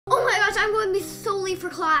I'm going to be so late for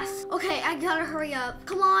class. Okay, I gotta hurry up.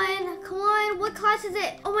 Come on, come on. What class is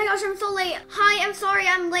it? Oh my gosh, I'm so late. Hi, I'm sorry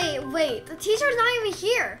I'm late. Wait, the teacher's not even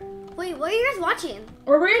here. Wait, what are you guys watching?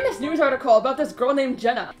 We're reading this news article about this girl named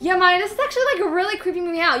Jenna. Yeah, Maya, this is actually like really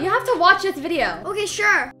creeping me out. You have to watch this video. Okay,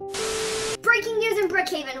 sure. Breaking news in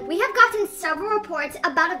Brookhaven. We have gotten several reports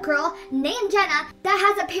about a girl named Jenna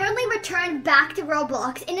that has apparently returned back to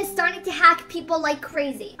Roblox and is starting to hack people like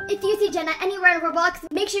crazy. If you see Jenna anywhere in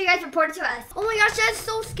Roblox, make sure you guys report it to us. Oh my gosh, that's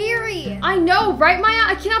so scary. I know, right, Maya?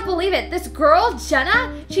 I cannot believe it. This girl,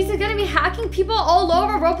 Jenna, she's gonna be hacking people all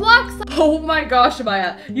over Roblox? Oh my gosh,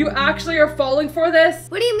 Maya. You actually are falling for this?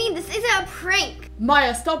 What do you mean? This isn't a prank.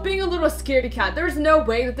 Maya, stop being a little scaredy cat. There's no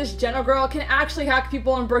way that this Jenna girl can actually hack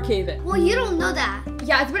people in Brookhaven. Well, you don't know that.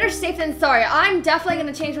 Yeah, it's better safe than sorry. I'm definitely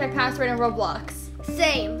gonna change my password in Roblox.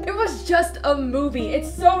 Same. It was just a movie.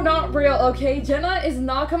 It's so not real, okay? Jenna is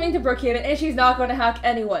not coming to Brookhaven and she's not going to hack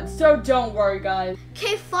anyone. So don't worry, guys.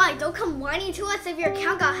 Okay, fine. Don't come whining to us if your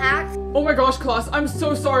account got hacked. Oh my gosh, class. I'm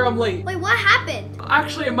so sorry I'm late. Wait, what happened?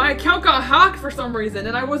 Actually, my account got hacked for some reason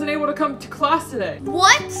and I wasn't able to come to class today.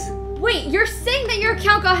 What? Wait, you're saying that your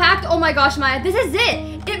account got hacked? Oh my gosh, Maya, this is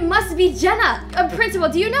it. It must be Jenna. Principal,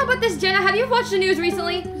 do you know about this Jenna? Have you watched the news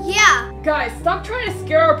recently? Yeah. Guys, stop trying to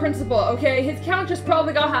scare our principal, okay? His account just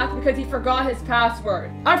probably got hacked because he forgot his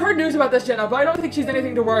password. I've heard news about this Jenna, but I don't think she's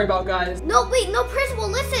anything to worry about, guys. No, wait, no, principal,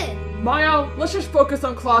 listen. Maya, let's just focus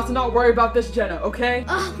on class and not worry about this Jenna, okay?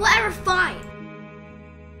 Whatever, fine.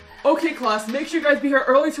 Okay, class, make sure you guys be here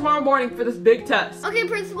early tomorrow morning for this big test. Okay,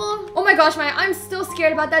 principal. Oh my gosh, Maya, I'm still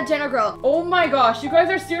scared about that Jenna girl. Oh my gosh, you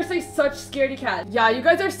guys are seriously such scaredy cats. Yeah, you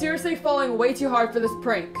guys are seriously falling way too hard for this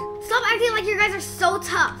prank. Stop acting like you guys are so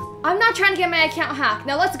tough. I'm not trying to get my account hacked.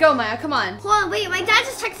 Now let's go, Maya, come on. Hold on, wait, my dad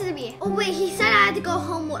just texted me. Oh wait, he said I had to go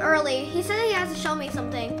home early. He said he has to show me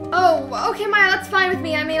something. Oh, okay, Maya, that's fine with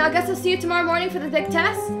me. I mean, I guess I'll see you tomorrow morning for the big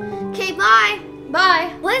test. Okay, bye.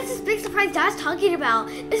 Bye. What is this big surprise Dad's talking about?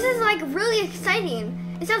 This is like really exciting.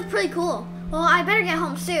 It sounds pretty cool. Well, I better get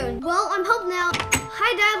home soon. Well, I'm home now.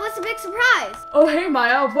 Hi, Dad. What's the big surprise? Oh, hey,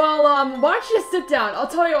 Maya. Well, why don't you just sit down? I'll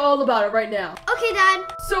tell you all about it right now. Okay,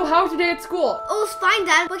 Dad. So, how was your day at school? Oh, it's fine,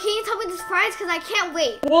 Dad. But can you tell me the surprise? Because I can't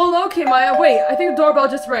wait. Well, okay, Maya. Wait. I think the doorbell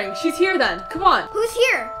just rang. She's here then. Come on. Who's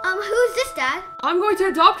here? Who's this, Dad? I'm going to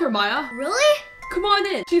adopt her, Maya. Really? Come on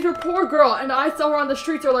in. She's a poor girl, and I saw her on the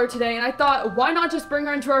streets earlier today, and I thought, why not just bring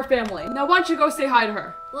her into our family? Now, why don't you go say hi to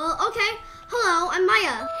her? Well, okay. Hello, I'm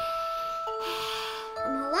Maya.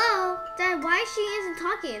 Hello? Dad, why she isn't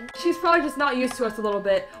talking? She's probably just not used to us a little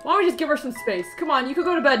bit. Why don't we just give her some space? Come on, you can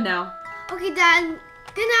go to bed now. Okay, Dad.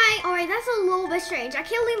 Good night. Alright, that's a little bit strange. I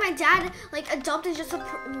can't believe my dad, adopted just a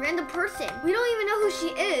random person. We don't even know who she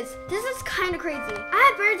is. This is kind of crazy. I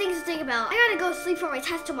have better things to think about. I gotta go sleep for my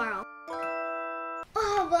test tomorrow.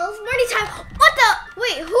 Oh, well, it's morning time. What the?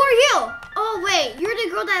 Wait, who are you? Oh, wait, you're the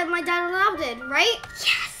girl that my dad adopted, right?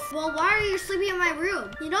 Yes. Well, why are you sleeping in my room?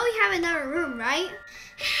 You know we have another room, right?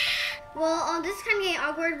 Well, this is kind of getting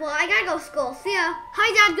awkward. Well, I gotta go to school. See ya.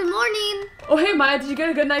 Hi, Dad. Good morning. Oh, hey, Maya. Did you get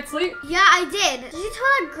a good night's sleep? Yeah, I did. Did you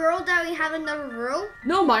tell that girl that we have another room?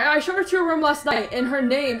 No, Maya. I showed her to your room last night, and her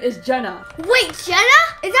name is Jenna. Wait, Jenna?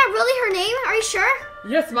 Is that really her name? Are you sure?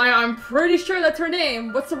 Yes, Maya. I'm pretty sure that's her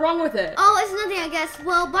name. What's wrong with it? Oh, it's nothing, I guess.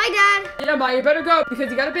 Well, bye, Dad. Yeah, Maya. You better go because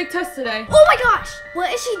you got a big test today. Oh, my gosh.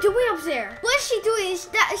 What is she doing up there? What is she doing? She's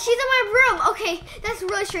in my room. Okay, that's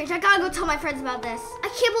really strange. I gotta go tell my friends about this. I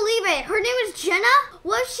can't believe it. Her name is Jenna?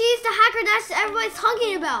 What if she's the hacker that everybody's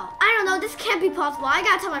talking about? I don't know. This can't be possible. I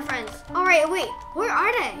gotta tell my friends. All right, wait. Where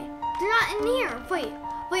are they? They're not in here. Wait,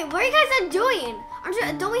 what are you guys doing?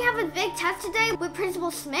 Don't we have a big test today with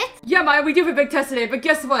Principal Smith? Yeah, Maya, we do have a big test today, but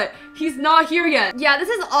guess what? He's not here yet. Yeah, this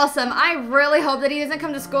is awesome. I really hope that he doesn't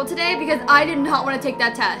come to school today because I did not want to take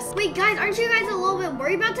that test. Wait, guys, aren't you guys a little bit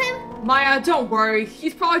worried about him? Maya, don't worry.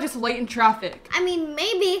 He's probably just late in traffic. I mean,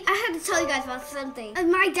 maybe. I have to tell you guys about something.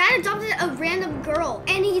 My dad adopted a random girl,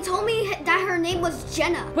 and he told me that her name was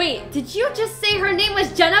Jenna. Wait, did you just say her name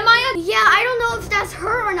was Jenna, Maya? Yeah, I don't know if that's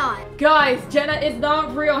her or not. Guys, Jenna is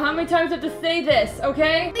not real. How many times do I have to say this,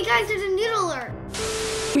 okay? Hey guys, there's a news alert.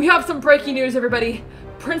 We have some breaking news, everybody.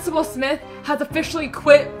 Principal Smith has officially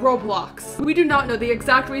quit Roblox. We do not know the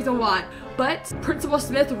exact reason why, but Principal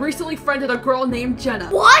Smith recently friended a girl named Jenna.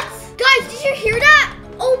 What? Guys, did you hear that?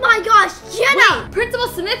 Oh my gosh, Jenna! Wait, Principal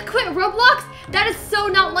Smith quit Roblox? That is so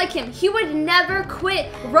not like him. He would never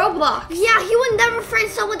quit Roblox. Yeah, he would never friend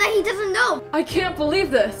someone that he doesn't know. I can't believe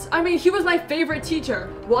this. I mean, he was my favorite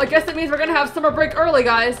teacher. Well, I guess that means we're gonna have summer break early,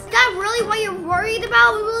 guys. Is that really what you're worried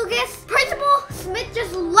about, Lucas? Principal Smith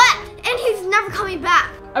just left, and he's never coming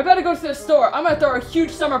back. I better go to the store. I'm gonna throw a huge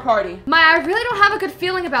summer party. Maya, I really don't have a good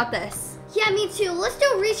feeling about this. Yeah, me too. Let's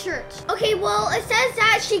do research. Okay, well, it says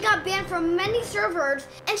that she got banned from many servers,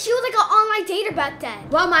 and she was like an online dater back then.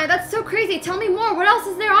 Wow, Maya, that's so crazy. Tell me more. What else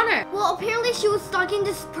is there on her? Well, apparently she was stalking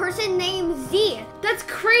this person named Z. That's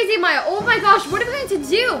crazy, Maya. Oh my gosh, what are we going to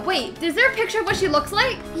do? Wait, is there a picture of what she looks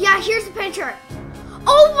like? Yeah, here's the picture.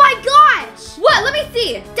 Oh my gosh! What? Let me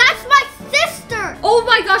see. That's my sister! Oh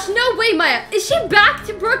my gosh, no way, Maya. Is she back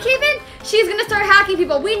to Brookhaven? She's gonna start hacking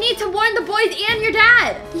people. We need to warn the boys and your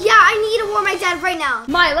dad. Yeah, I need to warn my dad right now.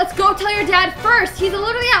 Maya, let's go tell your dad first. He's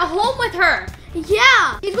literally at home with her.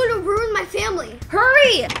 Yeah, he's going to ruin my family.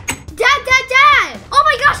 Hurry! Dad! Oh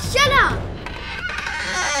my gosh, Jenna!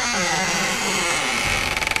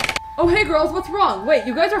 Oh, hey girls, what's wrong? Wait,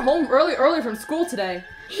 you guys are home early from school today.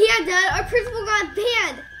 Yeah, Dad, our principal got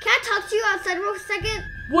banned. Can I talk to you outside real second?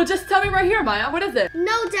 Well, just tell me right here, Maya. What is it?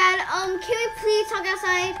 No, Dad, can we please talk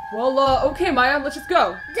outside? Well, okay, Maya, let's just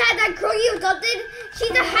go. Dad, that girl you adopted,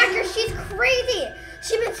 she's a hacker. She's crazy.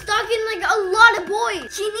 She's been stalking like a lot of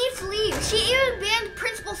boys. She needs to leave. She even banned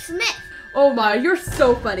Principal Smith. Oh, Maya, you're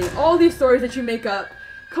so funny. All these stories that you make up.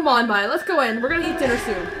 Come on, Maya, let's go in. We're gonna eat dinner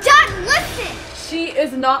soon. Dad, listen! She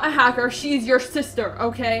is not a hacker. She's your sister,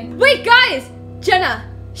 okay? Wait, guys! Jenna,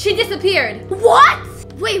 she disappeared. What?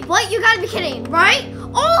 Wait, what? You gotta be kidding, right?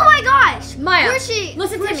 Oh my gosh! Maya, where's she?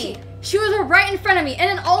 Listen to me. She was right in front of me, and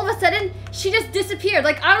then all of a sudden, she just disappeared.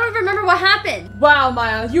 Like, I don't even remember what happened. Wow,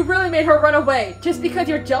 Maya, you really made her run away. Just because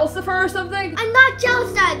you're jealous of her or something? I'm not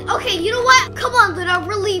jealous, Dad. Okay, you know what? Come on, Luna,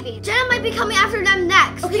 we're leaving. Jenna might be coming after them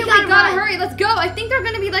next. Okay, we gotta hurry. Let's go. I think they're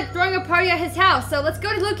gonna be like throwing a party at his house, so let's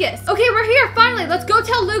go to Lucas. Okay, we're here, finally. Let's go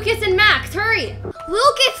tell Lucas and Max. Hurry.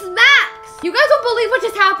 Lucas, Max! You guys won't believe what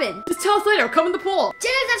just happened. Just tell us later. Come in the pool.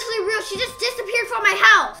 Jenna's actually real. She just disappeared from my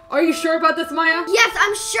house. Are you sure about this, Maya? Yes,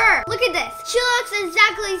 I'm sure. Look at this. She looks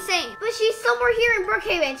exactly the same, but she's somewhere here in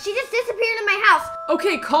Brookhaven. She just disappeared in my house.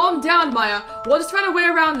 Okay, calm down, Maya. We'll just find a way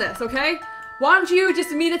around this, okay? Why don't you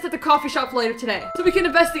just meet us at the coffee shop later today so we can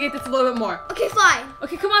investigate this a little bit more? Okay, fine.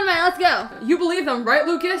 Okay, come on, Maya, let's go. You believe them, right,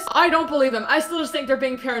 Lucas? I don't believe them. I still just think they're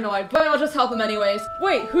being paranoid, but I'll just help them anyways.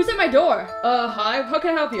 Wait, who's at my door? Hi, how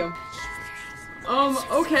can I help you?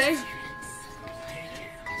 Okay.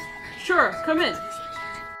 Sure, come in.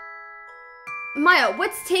 Maya,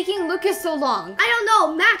 what's taking Lucas so long? I don't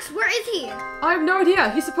know. Max, where is he? I have no idea.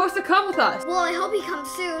 He's supposed to come with us. Well, I hope he comes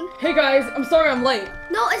soon. Hey guys, I'm sorry I'm late.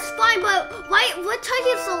 No, it's fine, but what took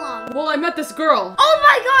you so long? Well, I met this girl. Oh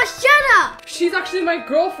my gosh, Jenna! She's actually my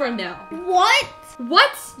girlfriend now. What?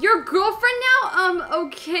 What? Your girlfriend now?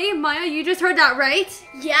 Okay, Maya, you just heard that, right?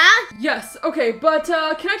 Yeah? Yes, okay, but,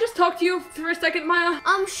 can I just talk to you for a second, Maya?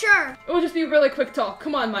 Sure. It will just be a really quick talk.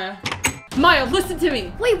 Come on, Maya. Maya, listen to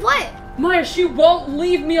me. Wait, what? Maya, she won't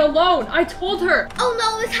leave me alone. I told her. Oh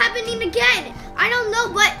no, it's happening again. I don't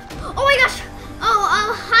know, but, oh my gosh.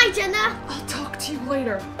 Hi, Jenna. I'll talk to you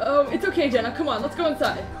later. Oh, it's okay, Jenna. Come on, let's go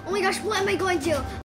inside. Oh my gosh, what am I going to do?